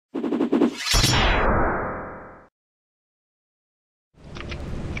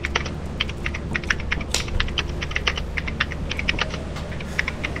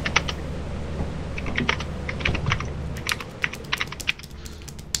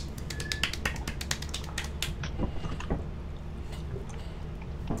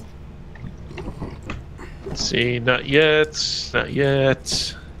see, not yet. Not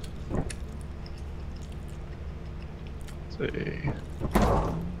yet. Let's see.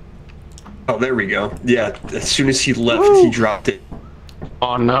 Oh, there we go. Yeah, as soon as he left, he dropped it.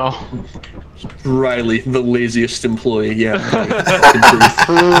 Oh no. Riley, the laziest employee.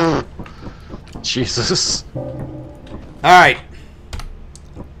 Yeah. Jesus. Alright.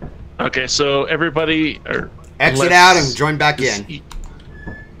 Okay, so everybody... Exit out and join back in.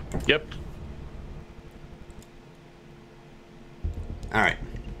 Yep. Alright.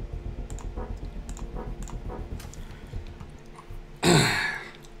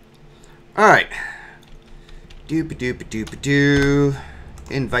 Alright. Doop-a-doop-a-doop-a-doo.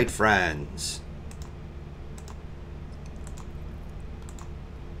 Invite friends.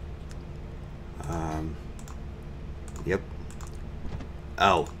 Yep.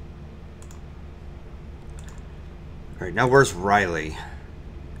 Oh. Alright, now where's Riley?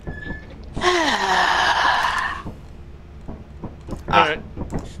 Alright.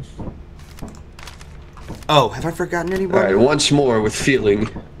 Oh, have I forgotten anyone? Alright, once more with feeling.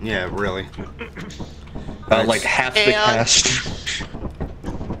 Yeah, really. Like half the cast.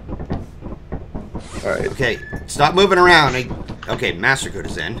 Alright. Okay, stop moving around. Okay, Master Code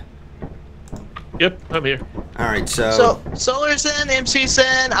is in. Yep, I'm here. Alright, So, Solar's in, MC's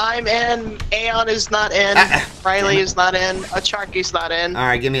in, I'm in, Aeon is not in, Riley is not in, Acharky's not in.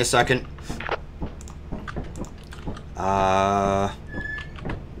 Alright, give me a second.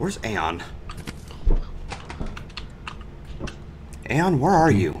 Where's Aeon? Aeon, where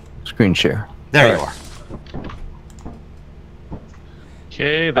are you? Screen share. There you are.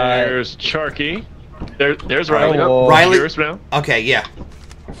 Okay, there's Charky. There's Riley. Riley. Hear us now? Okay, yeah.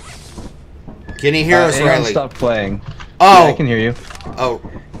 Can you hear us, Aeon Riley? stopped playing. Oh, Yeah, I can hear you. Oh,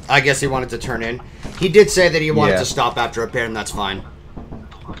 I guess he wanted to turn in. He did say that he wanted Yeah. to stop after a pair, and that's fine.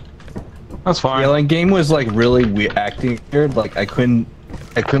 That's fine. Yeah, like game was like really weird, acting weird. Like I couldn't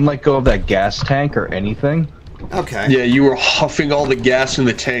let go of that gas tank or anything. Okay. Yeah, you were huffing all the gas in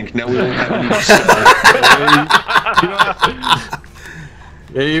the tank. Now we don't have any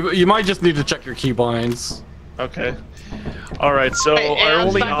to Yeah, you might just need to check your keybinds. Okay. Alright, so Hey, our Aeon's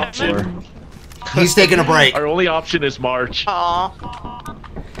only not option... He's taking a break. Our only option is March. Aww.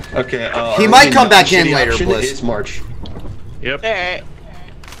 Okay, He our might only come back in shitty later, option Bliss. is March. Yep. Alright.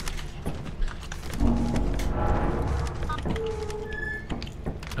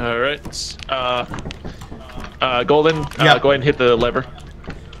 Alright. Golden, Yep. go ahead and hit the lever.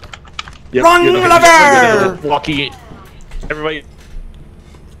 Yep, Run, you're the- lever! Walkie. Everybody.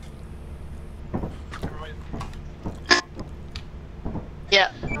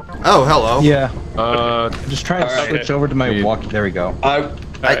 Yeah. Oh, hello. Yeah. Just trying to Alright. switch over to my walkie. There we go. Alright.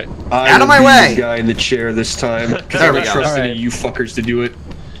 I Out of will my be way! the guy in the chair this time. Because There I'm we not go. trusting Alright. you fuckers to do it.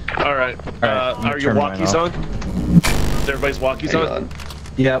 Alright. I'm Are your turning mine walkies off. on? Is everybody's walkies Hang on? on.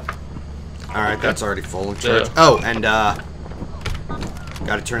 Yep. Alright, that's already full of charge. Yeah. Oh, and,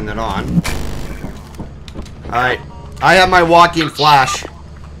 gotta turn that on. Alright. I have my walkie and flash.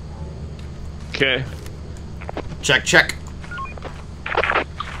 Okay. Check, check.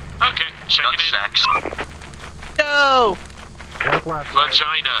 Okay, check it in. No!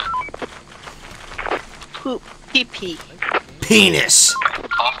 Vagina. Poop. Pee-pee. Penis!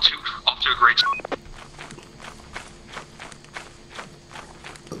 Off to a great...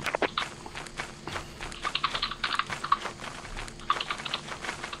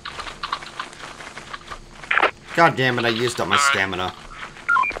 God damn it, I used up my stamina.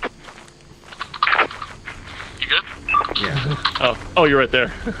 You good? Yeah. Oh, you're right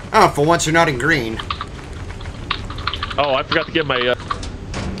there. Oh, for once you're not in green. Oh, I forgot to get my,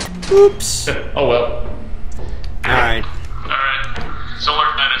 Oops. Oh well. Alright. Alright.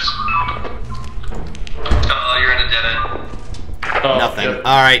 Solar Menace. You're in a dead end. Oh, Nothing. yeah.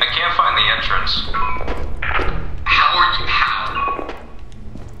 Alright. I can't find the entrance. How are you? How?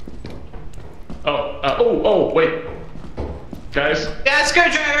 Oh, wait. Guys, Yeah,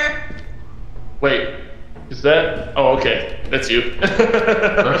 screwdriver! wait. Is that? Oh, okay. That's you.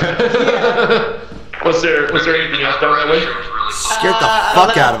 Was there anything else down that way? Scared the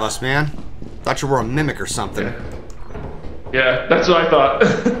fuck out of us, man. Thought you were a mimic or something. Yeah, that's what I thought.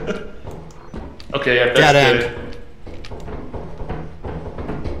 Okay, yeah, that's Dead good. end.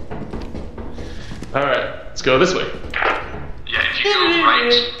 Alright, let's go this way. Yeah, if you go right,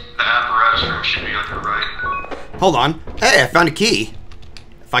 the apparatus room should be on your right. Hold on. Hey, I found a key.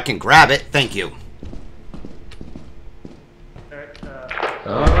 If I can grab it, thank you.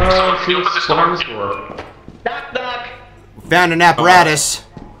 See what's this door. Knock, knock! Found an apparatus.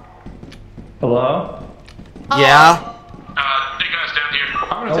 Hello. Yeah. Hey guys, down here.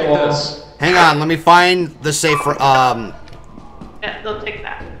 I'm gonna take this. Hang on, let me find the safe for, Yeah, they'll take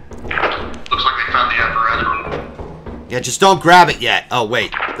that. Looks like they found the apparatus room. Yeah, just don't grab it yet. Oh,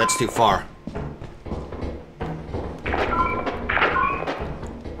 wait. That's too far.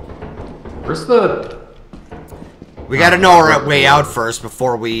 Where's the... We gotta know our way out first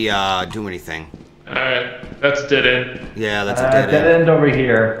before we, do anything. Alright, that's dead end. Yeah, that's a dead end. Dead end over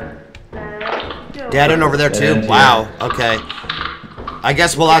here. Dead end over there, too? end, Wow, okay. I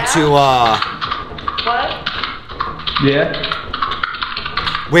guess we'll have to, What? Yeah.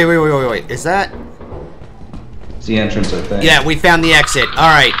 Wait. Is that? It's the entrance, I think. Yeah, we found the exit.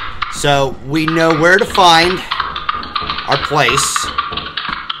 Alright. So, we know where to find our place.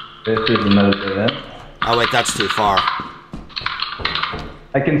 This is another dead end. Oh, wait, that's too far.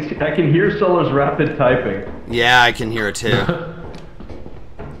 I can hear Solar's rapid typing. Yeah, I can hear it, too.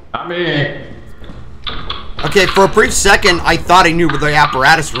 Not me. Okay, for a brief second, I thought I knew where the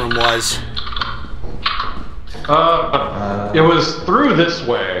apparatus room was. It was through this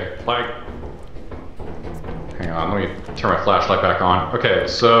way. Like... Hang on, let me turn my flashlight back on. Okay,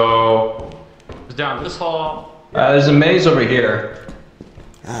 so... It's down this hall. There's a maze over here.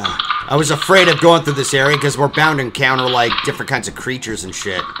 I was afraid of going through this area because we're bound to encounter, like, different kinds of creatures and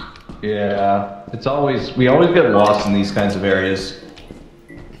shit. Yeah. It's always... We always get lost in these kinds of areas.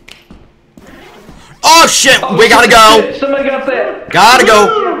 Oh, shit! We gotta go! Somebody got that! Gotta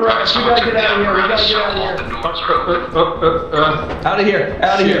go! Right, we gotta get out of here, we gotta get out of here.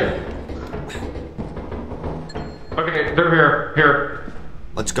 Out of here, out of here. Okay, they're here. Here.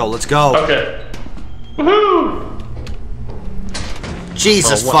 Let's go, let's go. Okay. Woohoo!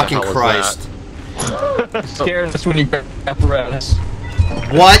 Jesus Oh, what the fucking hell Christ. Scared us when you grab apparatus.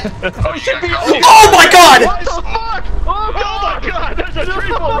 What? Oh my god! What the fuck? Oh my god, there's a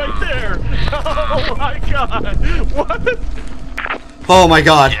Treeple right there! Oh my god! What? Oh my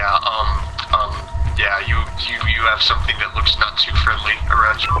god. Yeah, you have something that looks not too friendly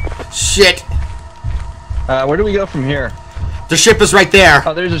around you. Shit. Where do we go from here? The ship is right there.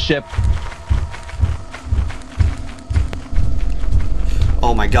 Oh, there's a ship.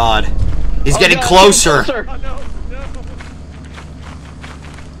 Oh my god. He's getting God, closer. Oh no, no.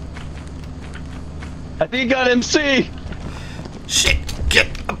 I think he got MC. Shit, get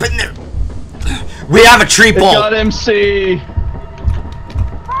up in there. We have a It Treeple. got MC.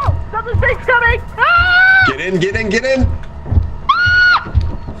 Something big's coming! Ah! Get in, get in, get in!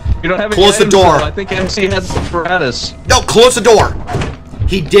 You don't have any Close the items, door. though. I think MC has the apparatus. No, close the door.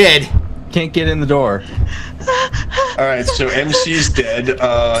 He did. Can't get in the door. Alright, so MC's dead.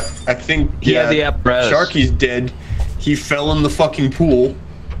 I think, He had the apparatus. Sharky's dead. He fell in the fucking pool.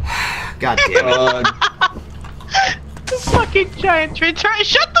 God damn it. This fucking giant tree. Try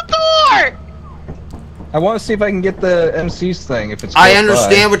shut the door! I want to see if I can get the MC's thing, if it's I close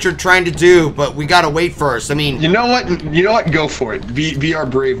understand by. what you're trying to do, but we gotta wait first. I mean, You know what? You know what? Go for it. Be our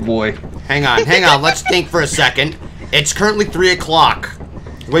brave boy. hang on. Let's think for a second. It's currently 3 o'clock.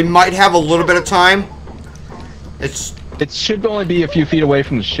 We might have a little bit of time. It should only be a few feet away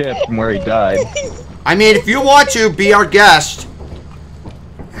from the ship from where he died. I mean, if you want to be our guest.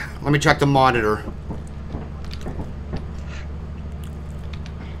 Let me check the monitor.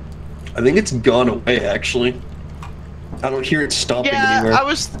 I think it's gone away, actually. I don't hear it stopping Yeah, anywhere. I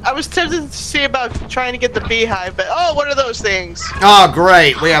was tempted to see about trying to get the beehive, but oh, what are those things? Oh,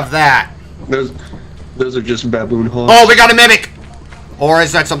 great. We have that. Those are just baboon hawks. Oh, we got a mimic. Or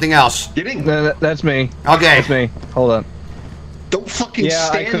is that something else? Getting. That's me. Okay. That's me. Hold on. Don't fucking Yeah, I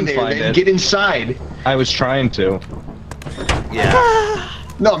stand couldn't there, find man. it. Get inside. I was trying to. Yeah.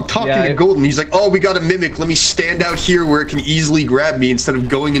 No, I'm talking Yeah, to Golden. He's like, oh, we got a mimic. Let me stand out here where it can easily grab me instead of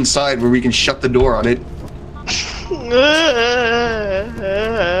going inside where we can shut the door on it.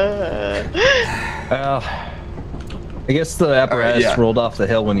 Well, I guess the apparatus yeah. rolled off the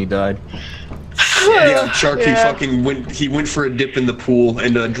hill when he died. Yeah, Sharky fucking went for a dip in the pool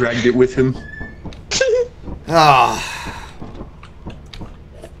and dragged it with him. Ah.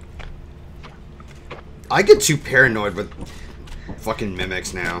 I get too paranoid with fucking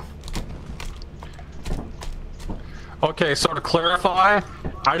mimics now. Okay, so to clarify,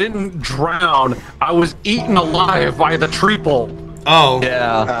 I didn't drown. I was eaten alive by the Treeple. Oh.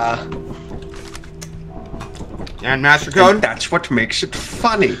 Yeah. And master code? That's what makes it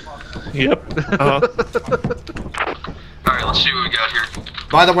funny. Yep. Alright, let's see what we got here.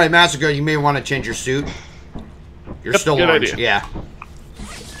 By the way, master code, you may want to change your suit. You're still good orange. idea. Yeah.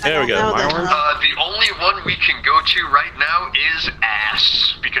 There we go. know that. The only one we can go to right now is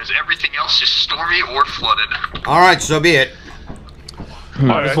ass, because everything else is stormy or flooded. All right, so be it.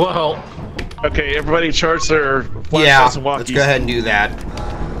 Might as well. Okay, everybody charge their Yeah. flashlights and walkies. Let's go ahead and do that.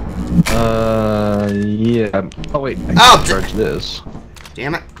 Yeah. Oh wait, I Oh, can charge this.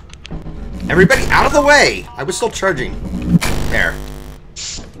 Damn it. Everybody out of the way! I was still charging. There.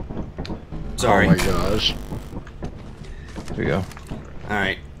 Sorry. Oh my gosh. There we go.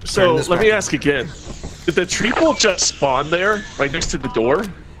 Alright. So, let me ask again. Did the Treeple just spawn there, right next to the door?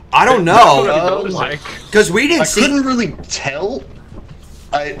 I don't know. Like, Because we didn't I see... couldn't really tell.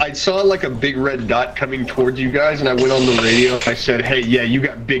 I saw like a big red dot coming towards you guys, and I went on the radio. I said, "Hey, yeah, you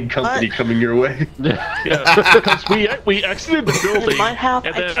got big company coming your way." yeah, because we exited the building, My house,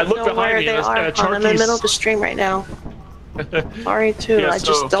 and I then I can't looked know where behind me, they and are. I'm in the middle of the stream right now. Sorry too. Yeah, I so-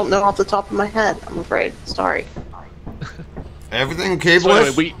 just don't know off the top of my head. I'm afraid. Sorry. Everything okay, So boys?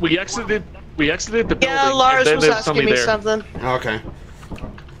 anyway, we exited the building, Yeah, Lars and then was there's asking somebody me there. something. Okay.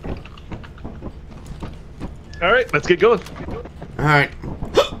 All right, let's get going. Alright.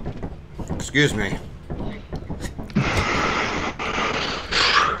 Excuse me.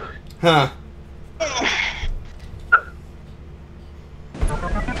 Huh.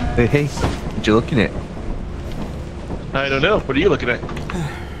 Hey, what you looking at? I don't know. What are you looking at?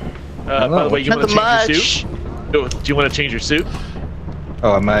 By the way, you want to Nothing change your much. suit? Do you want to change your suit?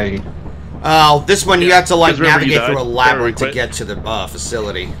 Oh, am I? Oh, this one you Yeah, have to like 'cause remember you navigate through a died. labyrinth to Quit. get to the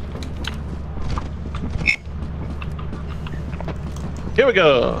facility. Here we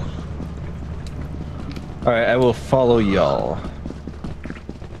go. All right, I will follow y'all.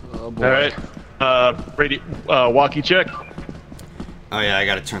 All right. Walkie check. Oh yeah, I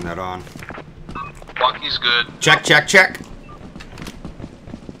gotta turn that on. Walkie's good. Check, check, check.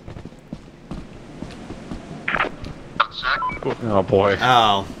 Oh boy.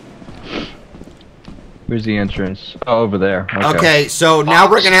 Oh. Where's the entrance? Oh, over there. Okay, so now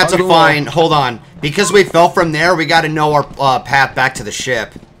we're gonna have to find. Hold on, because we fell from there. We got to know our path back to the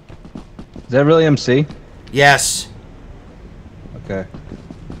ship. Is that really MC? Yes. Okay.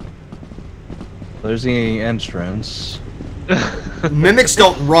 There's the entrance. Mimics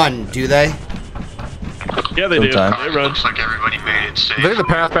don't run, do they? Yeah, they do. Sometimes. They run. Looks like everybody made it safe. I think the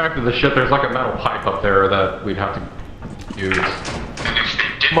path back to the ship, there's like a metal pipe up there that we'd have to use. And if they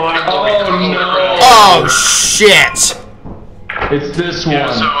didn't, Oh shit! It's this Yeah,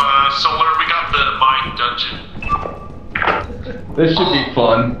 so Solar, we got the mine dungeon. This should be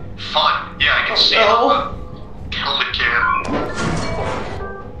fun. Fun. Yeah, I can see it. Hell it can.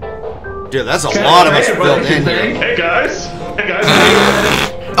 Dude, that's a lot of us built in here. Hey guys. Hey guys.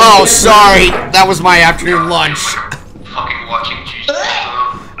 Oh, sorry. That was my afternoon lunch. Fucking watching Jesus.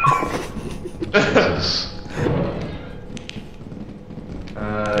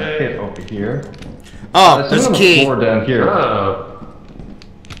 Hit over here. Oh, there's a key. Floor down here. Found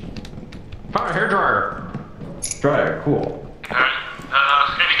a hairdryer. Dryer, cool.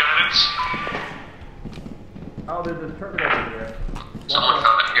 Alright, any guidance? Oh, there's a turret over here. Someone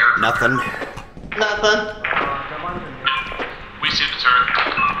found a hair. Nothing. Nothing. We see the turret.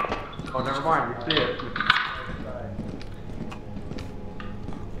 Oh, never mind. We see it.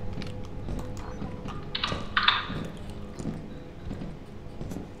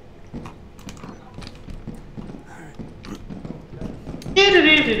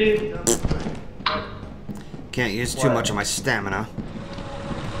 Can't use too much of my stamina.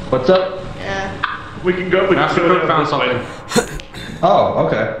 What's up? Yeah. We can go. We can Master go Cook down found this way. something. Oh,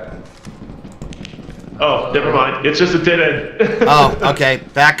 okay. Oh, never mind. It's just a dead end. Oh, okay.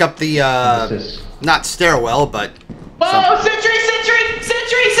 Back up the, What's this? not stairwell, but... Whoa! Sentry! Sentry!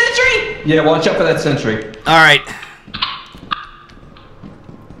 Sentry! Sentry! Yeah, watch out for that sentry. Alright.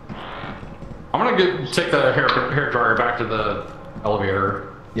 I'm gonna take the hairdryer back to the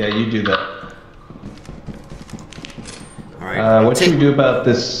elevator. Yeah, you do that. Alright. What should we do about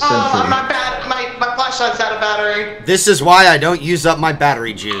this sentry? My flashlight's out of battery. This is why I don't use up my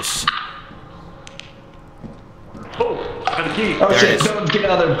battery juice. Oh, I got a key. Oh There it shit, is. no, get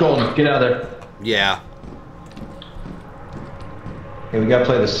out of there, Golden. Get out of there. Yeah. Okay, we gotta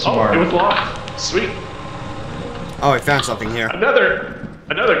play this Oh, smart. it was locked. Sweet. Oh, I found something here. Another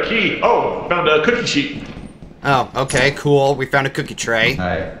key. Oh, found a cookie sheet. Oh, okay, cool. We found a cookie tray.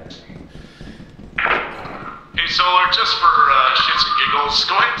 Alright. Hey, Solar, just for shits and giggles,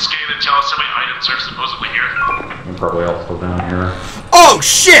 go ahead and scan and tell us how many items are supposedly here. I'm probably also down here. Oh,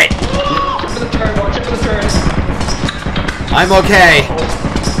 shit! Watch out for the turret, watch out for the turret. I'm okay.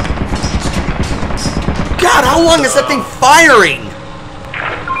 God, how long is that thing firing?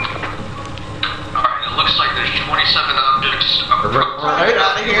 Alright, it looks like there's 27 objects. Right?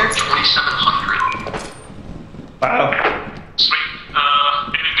 Out of here. 2,700. Wow. Sweet.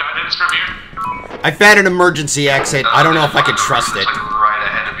 Any guidance from here? I found an emergency exit. I don't know if I can trust it. It's like right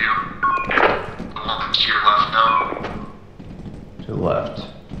ahead of you. The one to your left now. To the left.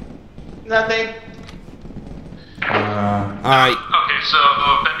 Nothing. Alright. Okay, so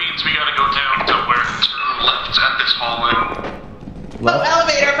that means we gotta go down to where? Turn left at this hallway. Oh,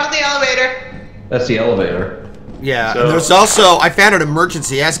 elevator. Found the elevator. That's the elevator. Yeah, So- and there's also, I found an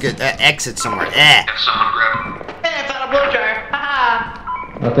emergency exit somewhere. Have someone grab it. Hey, I found a blow dryer.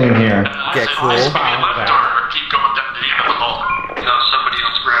 Haha. Nothing in here. Okay, cool. Left or keep going down to the end of the hall. No, somebody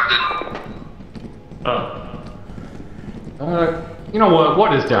else grabbed it. You know what?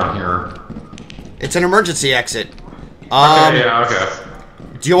 What is down here? It's an emergency exit. Okay, yeah, okay.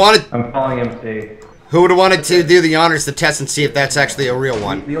 Do you want to? I'm calling MC. Who would have wanted to do the honors to test and see if that's actually a real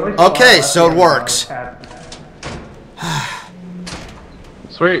one? Okay, so it works.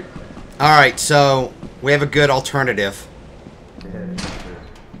 Sweet. Alright, so we have a good alternative.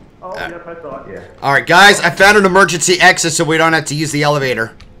 Oh, yep, I thought, yeah. Alright, guys, I found an emergency exit so we don't have to use the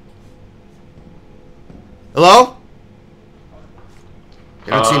elevator. Hello?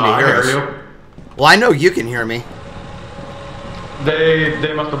 They don't seem to hear us. You. Well, I know you can hear me.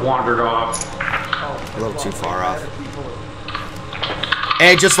 They must have wandered off. A little too far off.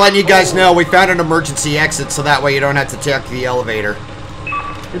 Hey, just letting you guys know, we found an emergency exit so that way you don't have to take the elevator.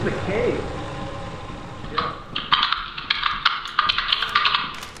 It's a cave.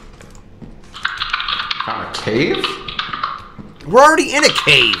 Found a cave? We're already in a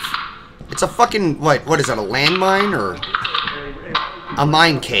cave. It's a fucking, what is that, a landmine or? A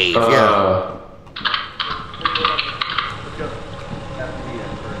mine cave, yeah.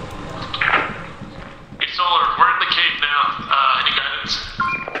 Hey, Solar, we're in the cave now. Any guidance?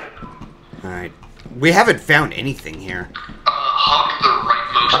 Alright. We haven't found anything here. Hug the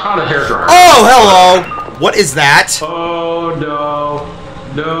rightmost. I found a hairdryer. Oh, hello! What is that? Oh,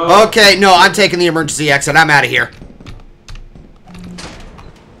 no. No. Okay, no, I'm taking the emergency exit. I'm out of here.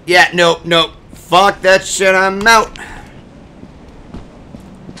 Yeah, nope, nope. Fuck that shit, I'm out.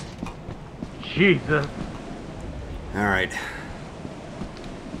 Jesus. Alright.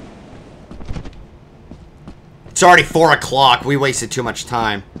 It's already 4 o'clock. We wasted too much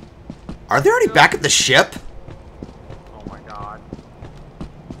time. Are they already back at the ship? Oh my god.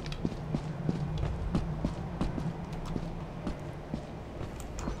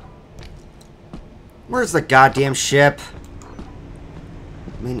 Where's the goddamn ship?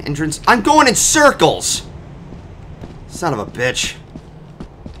 Main entrance. I'm going in circles! Son of a bitch.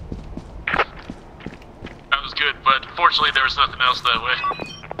 That was good, but fortunately there was nothing else that way.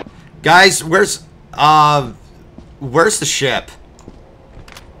 Guys, where's the ship?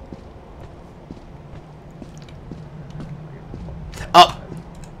 Oh.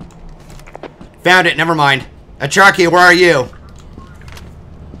 Found it, never mind. Acharki, where are you?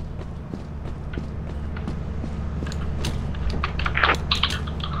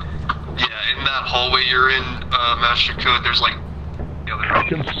 Yeah, in that hallway you're in, Master Code, there's like the other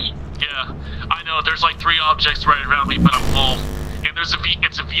options. Yeah, I know, there's like 3 objects right around me, but I'm full. And there's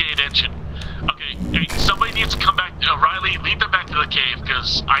it's a V8 engine. Okay, hey, somebody needs to come back. Riley, lead them back to the cave,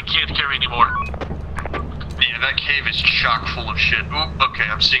 because I can't carry anymore. Yeah, that cave is chock full of shit. Ooh, okay,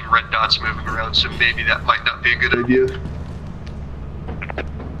 I'm seeing red dots moving around, so maybe that might not be a good idea.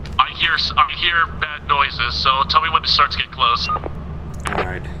 I hear bad noises, so tell me when it starts to get close.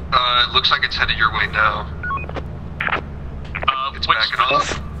 Alright. It looks like it's headed your way now. It's backing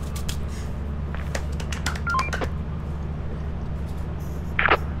off.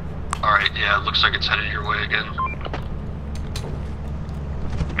 Alright, yeah, it looks like it's headed your way again.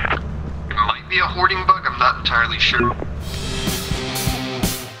 It might be a hoarding bug, I'm not entirely sure.